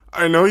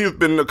I know you've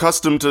been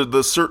accustomed to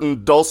the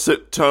certain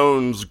dulcet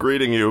tones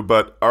greeting you,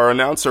 but our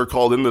announcer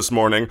called in this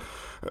morning.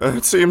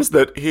 It seems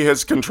that he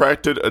has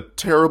contracted a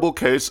terrible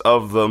case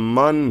of the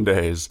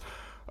Mondays.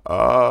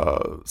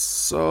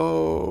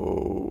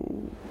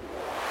 So...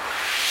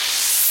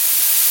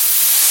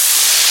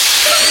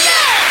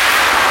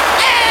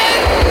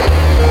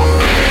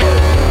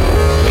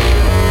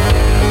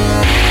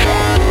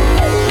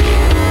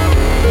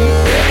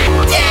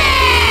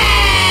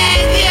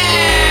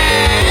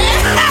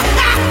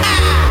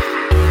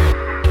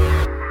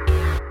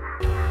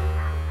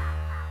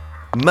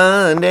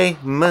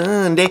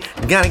 Monday,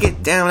 gotta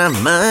get down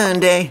on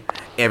Monday.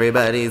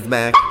 Everybody's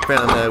back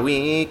from the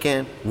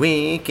weekend.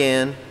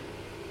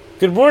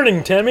 Good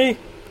morning, Tammy.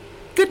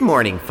 Good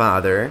morning,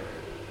 Father.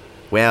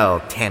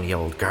 Well, Tammy,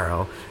 old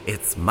girl,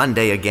 it's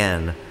Monday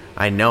again.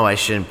 I know I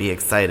shouldn't be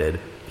excited,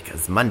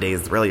 because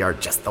Mondays really are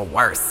just the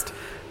worst.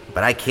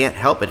 But I can't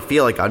help but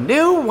feel like a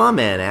new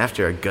woman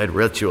after a good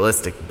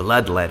ritualistic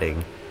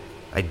bloodletting.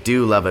 I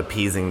do love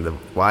appeasing the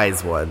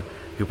wise one,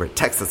 who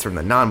protects us from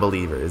the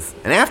non-believers.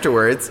 And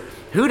afterwards,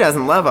 who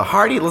doesn't love a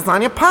hearty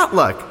lasagna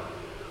potluck?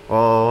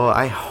 Oh,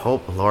 I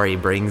hope Lori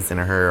brings in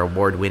her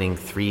award-winning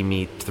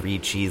 3-meat,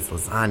 3-cheese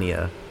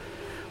lasagna.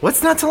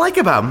 What's not to like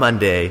about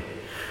Monday?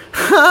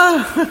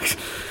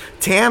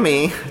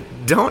 Tammy,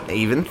 don't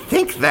even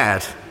think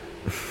that.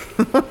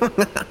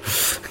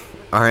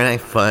 Aren't I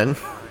fun?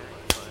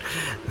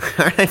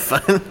 Aren't I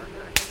fun?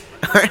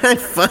 Aren't I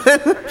fun?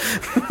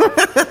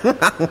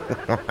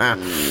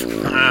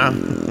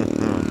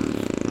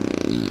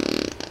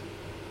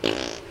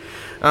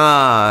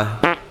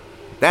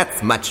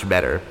 That's much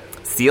better.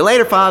 See you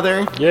later,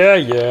 Father.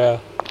 Yeah.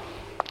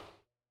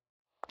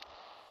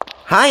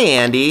 Hi,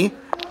 Andy.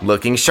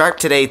 Looking sharp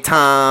today,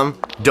 Tom.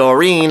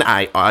 Doreen,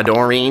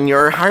 Doreen,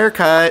 your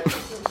haircut.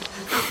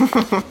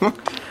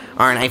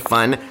 Aren't I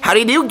fun? How do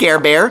you do, Gare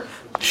Bear?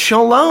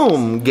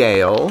 Shalom,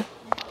 Gail.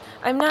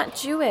 I'm not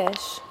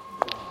Jewish.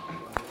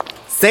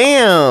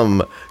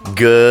 Sam.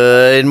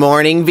 Good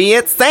morning,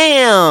 Viet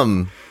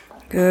Sam.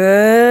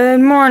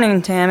 Good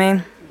morning,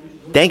 Tammy.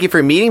 Thank you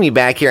for meeting me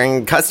back here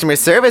in customer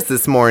service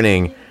this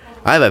morning.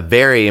 I have a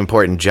very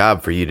important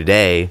job for you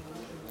today.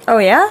 Oh,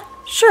 yeah?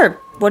 Sure.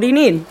 What do you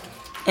need?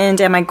 And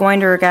am I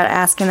going to regret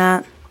asking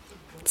that?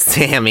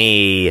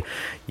 Sammy,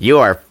 you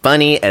are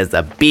funny as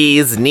a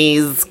bee's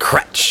knees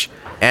crutch.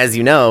 As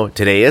you know,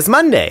 today is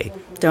Monday.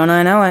 Don't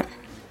I know it?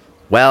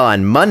 Well,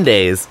 on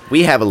Mondays,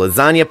 we have a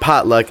lasagna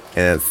potluck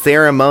and a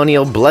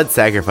ceremonial blood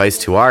sacrifice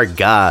to our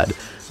God,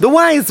 the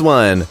Wise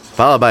One,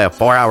 followed by a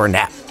 4-hour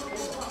nap.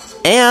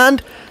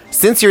 And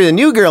since you're the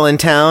new girl in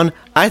town,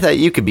 I thought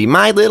you could be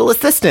my little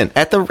assistant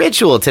at the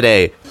ritual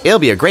today. It'll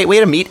be a great way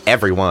to meet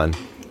everyone.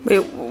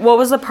 Wait, what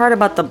was the part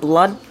about the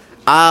blood?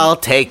 I'll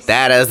take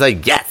that as a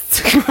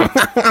yes.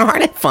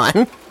 Aren't it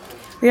fun?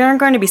 We aren't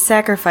going to be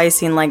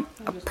sacrificing, like,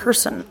 a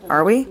person,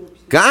 are we?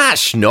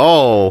 Gosh,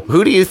 no.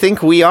 Who do you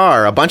think we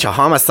are? A bunch of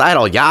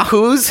homicidal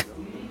yahoos?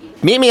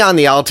 Meet me on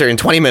the altar in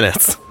 20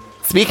 minutes.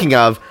 Speaking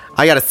of,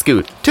 I gotta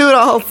scoot.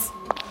 Toodles!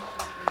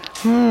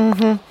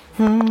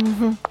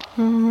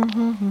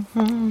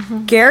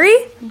 Gary?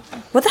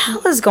 What the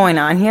hell is going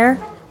on here?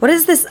 What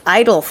is this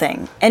idol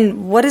thing?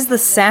 And what is the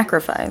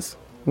sacrifice?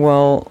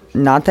 Well,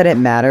 not that it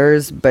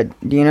matters, but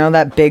do you know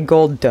that big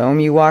gold dome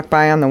you walk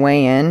by on the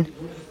way in?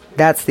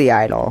 That's the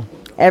idol.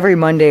 Every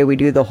Monday we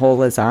do the whole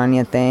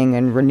lasagna thing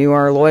and renew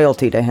our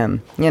loyalty to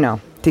him,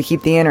 to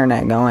keep the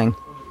internet going.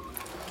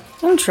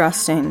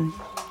 Interesting.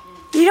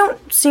 You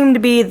don't seem to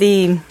be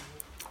the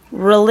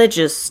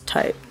religious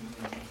type.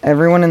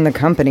 Everyone in the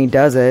company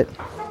does it.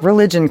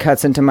 Religion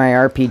cuts into my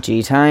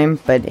RPG time,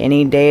 but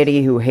any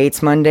deity who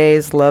hates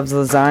Mondays, loves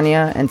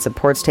lasagna, and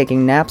supports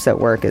taking naps at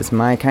work is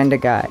my kind of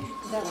guy.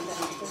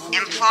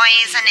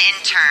 Employees and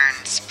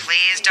interns,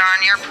 please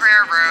don your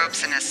prayer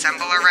robes and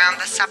assemble around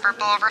the supper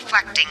bowl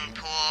reflecting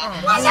pool.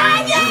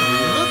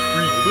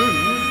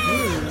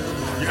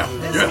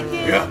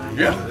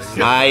 Yeah.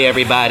 Hi,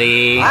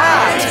 everybody.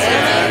 Hi,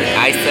 Tammy.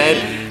 I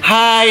said,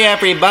 hi,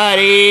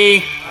 everybody.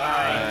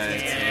 Hi,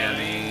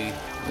 Tammy.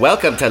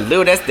 Welcome to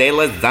Lunes de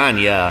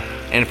Lasagna.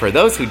 And for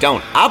those who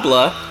don't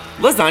habla,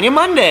 Lasagna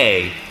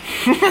Monday.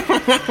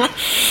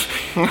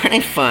 Aren't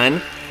it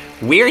fun?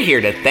 We're here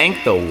to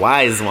thank the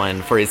Wise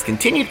One for his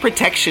continued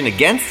protection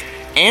against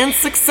and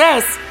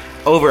success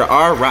over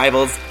our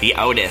rivals, the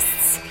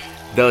Odists.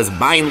 Those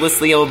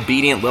mindlessly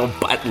obedient little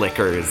butt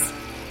lickers.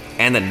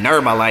 And the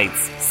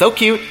Nirmalites. So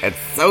cute and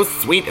so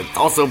sweet, it's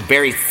also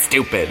very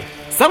stupid.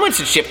 Someone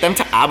should ship them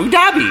to Abu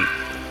Dhabi.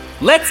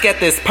 Let's get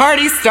this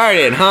party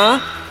started, huh?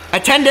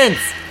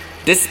 Attendants,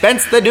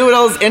 dispense the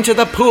noodles into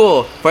the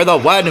pool for the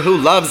one who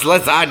loves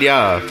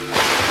lasagna.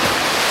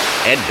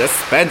 And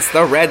dispense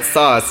the red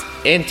sauce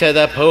into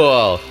the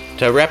pool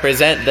to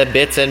represent the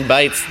bits and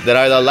bytes that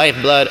are the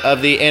lifeblood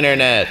of the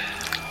internet.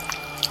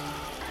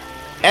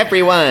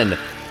 Everyone,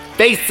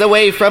 face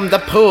away from the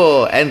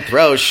pool and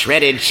throw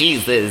shredded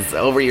cheeses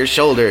over your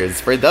shoulders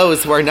for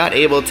those who are not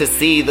able to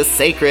see the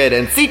sacred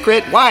and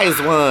secret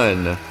Wise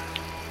One.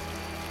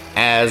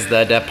 As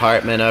the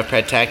Department of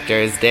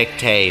Protectors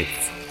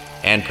dictates,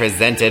 and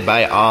presented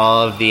by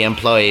all of the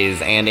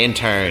employees and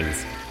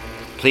interns.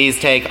 Please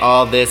take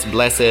all this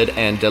blessed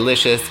and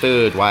delicious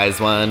food, Wise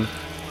One.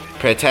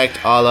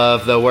 Protect all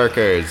of the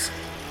workers.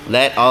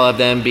 Let all of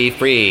them be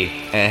free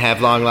and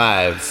have long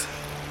lives.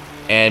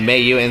 And may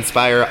you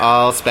inspire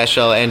all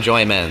special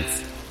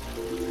enjoyments.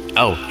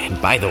 Oh,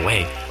 and by the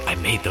way, I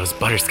made those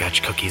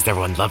butterscotch cookies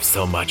everyone loves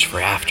so much for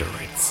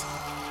afterwards.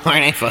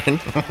 Aren't they fun?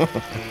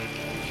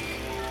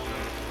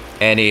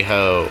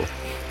 Anyhow,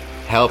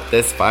 help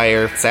this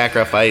fire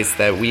sacrifice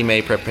that we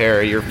may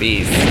prepare your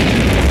feast.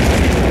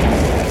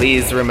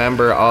 Please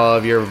remember all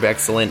of your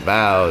excellent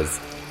vows.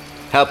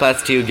 Help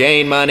us to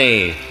gain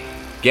money,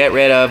 get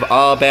rid of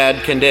all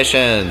bad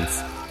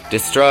conditions,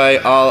 destroy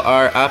all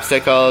our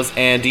obstacles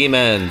and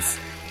demons,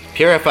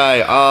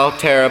 purify all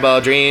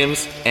terrible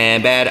dreams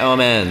and bad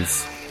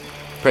omens,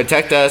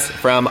 protect us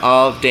from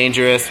all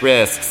dangerous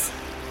risks,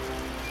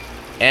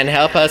 and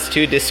help us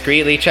to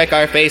discreetly check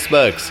our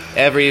Facebooks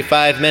every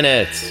 5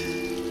 minutes.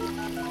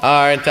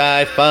 Aren't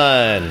I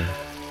fun?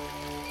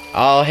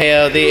 All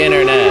hail the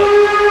internet.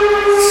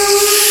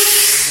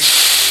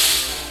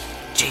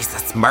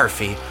 Jesus,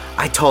 Murphy,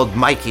 I told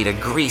Mikey to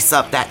grease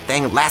up that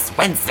thing last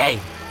Wednesday.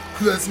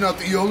 That's not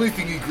the only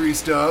thing he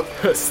greased up.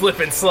 Slip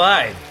and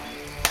slide.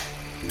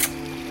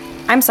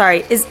 I'm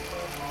sorry, is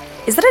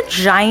that a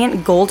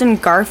giant golden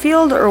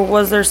Garfield, or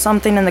was there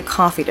something in the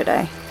coffee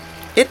today?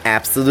 It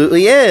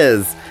absolutely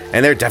is.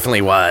 And there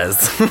definitely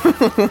was.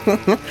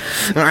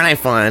 Aren't I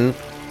fun?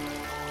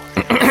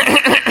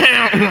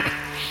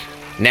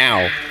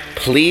 Now,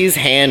 please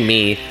hand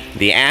me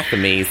the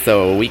Athame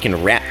so we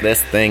can wrap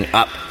this thing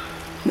up.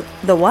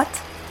 The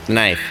what?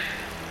 Knife.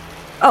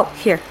 Oh,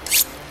 here.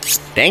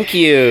 Thank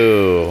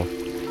you.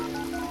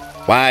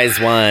 Wise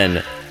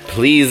One,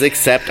 please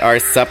accept our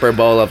supper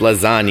bowl of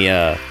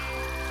lasagna,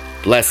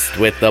 blessed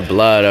with the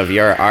blood of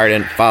your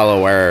ardent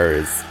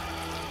followers.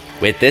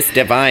 With this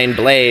divine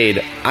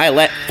blade, I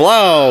let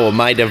flow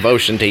my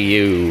devotion to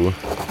you.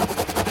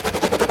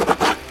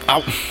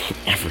 Oh,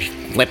 every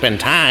flippin'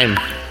 time.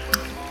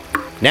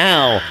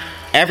 Now,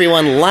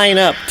 everyone line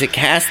up to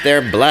cast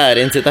their blood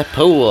into the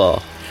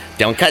pool.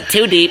 Don't cut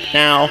too deep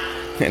now.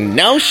 And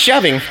no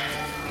shoving.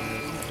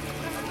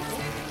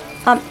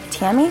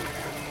 Tammy?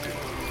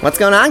 What's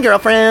going on,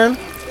 girlfriend?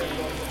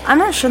 I'm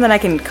not sure that I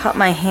can cut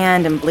my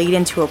hand and bleed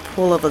into a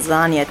pool of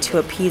lasagna to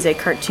appease a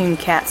cartoon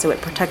cat so it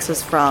protects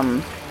us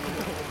from...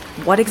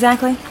 what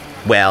exactly?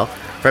 Well,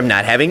 from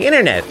not having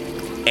internet.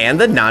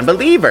 And the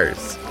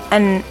non-believers.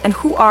 And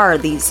who are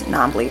these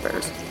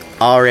non-believers?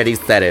 Already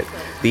said it.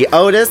 The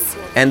Otis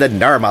and the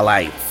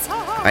Normalites.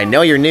 I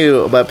know you're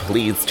new, but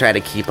please try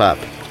to keep up.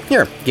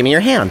 Here, give me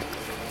your hand.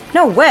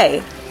 No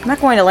way! I'm not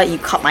going to let you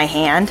cut my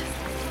hand.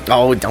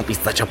 Oh, don't be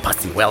such a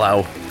pussy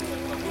willow.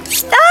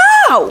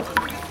 Ow!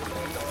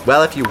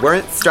 Well, if you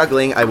weren't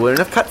struggling, I wouldn't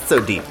have cut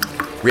so deep.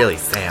 Really,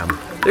 Sam,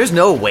 there's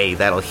no way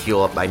that'll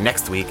heal up by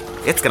next week.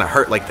 It's gonna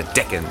hurt like the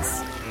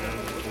dickens.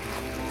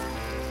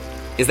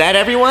 Is that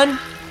everyone?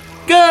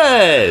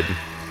 Good!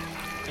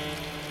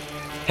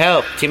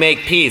 Help to make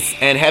peace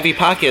and heavy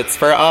pockets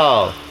for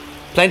all.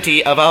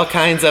 Plenty of all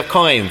kinds of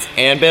coins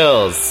and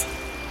bills.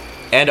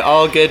 And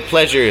all good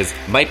pleasures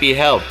might be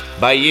helped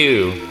by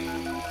you.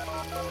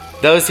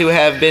 Those who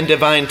have been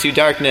divine to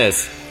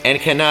darkness and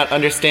cannot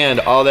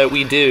understand all that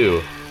we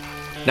do,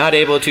 not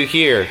able to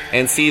hear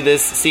and see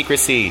this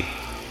secrecy,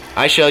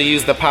 I shall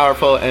use the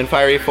powerful and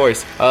fiery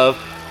force of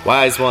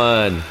Wise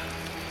One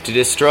to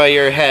destroy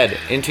your head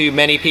into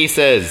many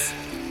pieces.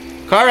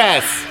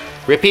 Chorus!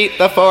 Repeat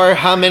the 4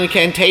 hum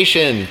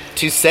incantation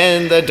to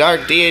send the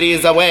dark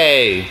deities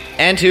away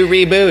and to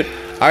reboot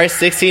our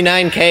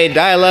 69K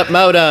dial-up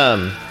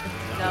modem.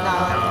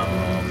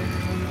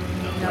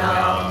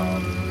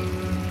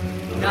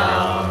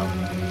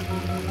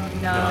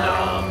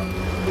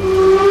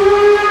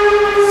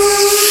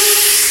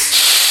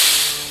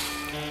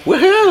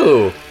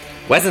 Woohoo!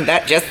 Wasn't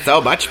that just so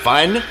much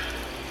fun?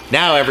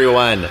 Now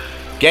everyone,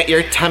 get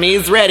your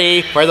tummies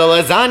ready for the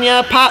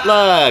lasagna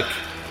potluck!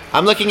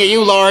 I'm looking at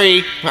you,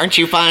 Lori. Aren't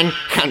you fun?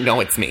 No,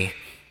 it's me.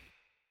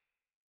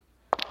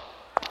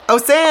 Oh,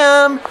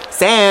 Sam!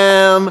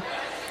 Sam!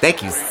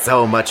 Thank you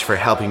so much for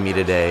helping me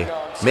today.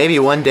 Maybe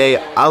one day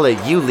I'll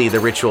let you lead the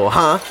ritual,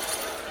 huh?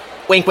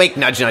 Wink, wink,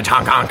 nudge, nudge,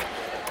 honk, honk.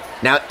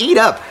 Now eat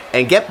up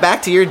and get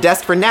back to your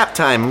desk for nap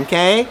time,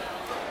 okay?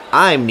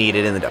 I'm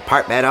needed in the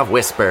Department of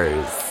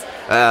Whispers.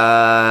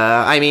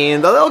 The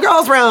little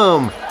girl's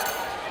room.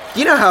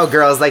 You know how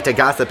girls like to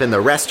gossip in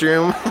the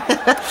restroom?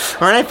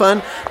 Aren't I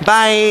fun?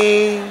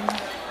 Bye!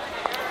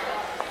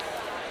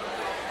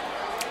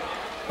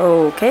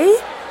 Okay.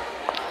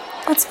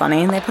 That's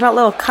funny. They put out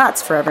little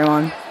cots for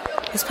everyone.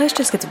 This place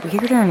just gets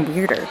weirder and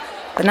weirder.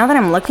 But now that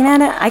I'm looking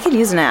at it, I could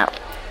use a nap.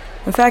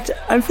 In fact,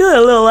 I'm feeling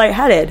a little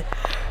lightheaded.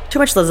 Too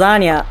much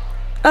lasagna.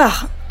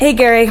 Ugh. Hey,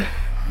 Gary.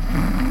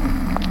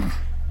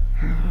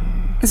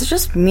 Is it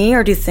just me,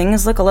 or do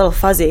things look a little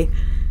fuzzy?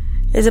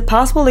 Is it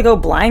possible to go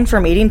blind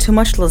from eating too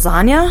much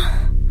lasagna?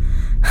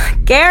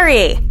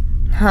 Gary!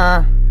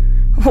 Huh?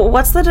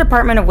 What's the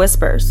Department of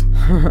Whispers?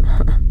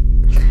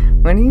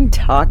 What are you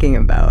talking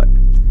about?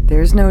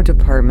 There's no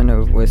Department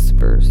of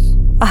Whispers.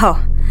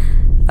 Oh,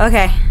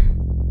 okay.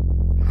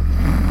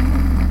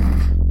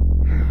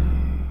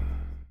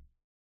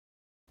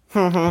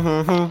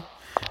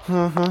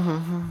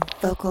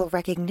 Vocal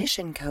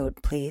recognition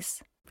code,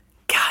 please.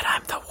 God,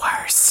 I'm the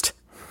worst.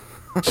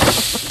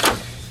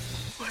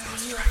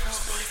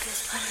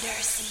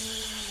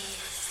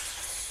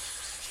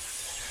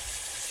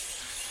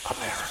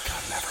 America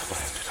never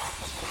landed on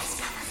the moon. This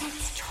government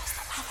controls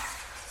the weather.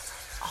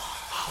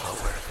 Hollow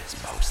Earth is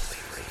mostly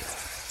real,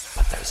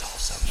 but there's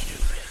also Newt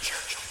and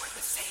Churchill were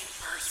the same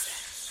person.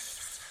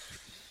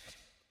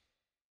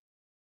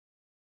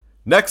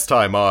 Next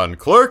time on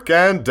Clerk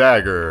and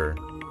Dagger.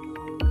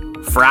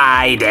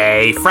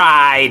 Friday,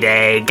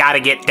 gotta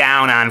get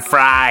down on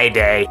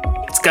Friday.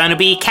 It's gonna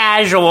be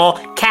casual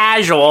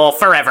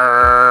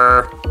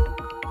forever.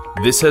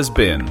 This has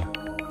been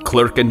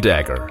Clerk and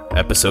Dagger,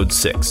 Episode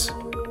 6,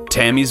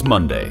 Tammy's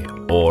Monday,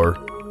 or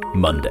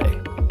Monday.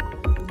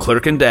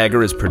 Clerk and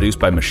Dagger is produced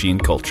by Machine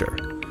Culture,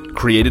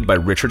 created by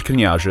Richard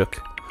Kniazik,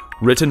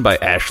 written by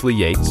Ashley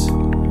Yates,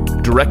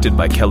 directed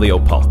by Kelly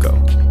Opalko,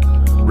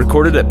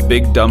 recorded at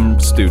Big Dumb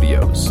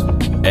Studios,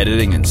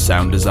 editing and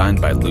sound design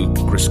by Luke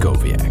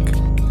Griskowiak,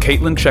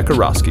 Caitlin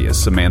Chekarowski as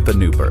Samantha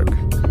Newberg,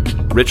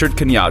 Richard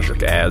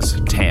Kniazik as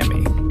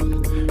Tammy,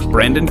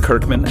 Brandon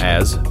Kirkman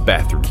as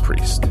Bathroom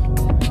Priest,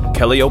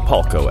 Kelly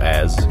Opalko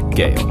as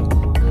Gail,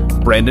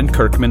 Brandon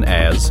Kirkman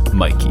as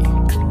Mikey,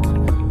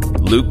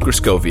 Luke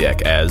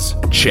Griskowiak as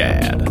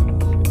Chad,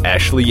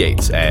 Ashley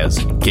Yates as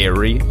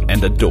Gary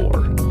and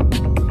Adore.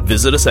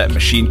 Visit us at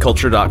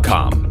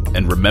machineculture.com,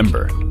 and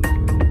remember,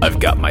 I've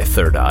got my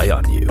third eye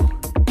on you.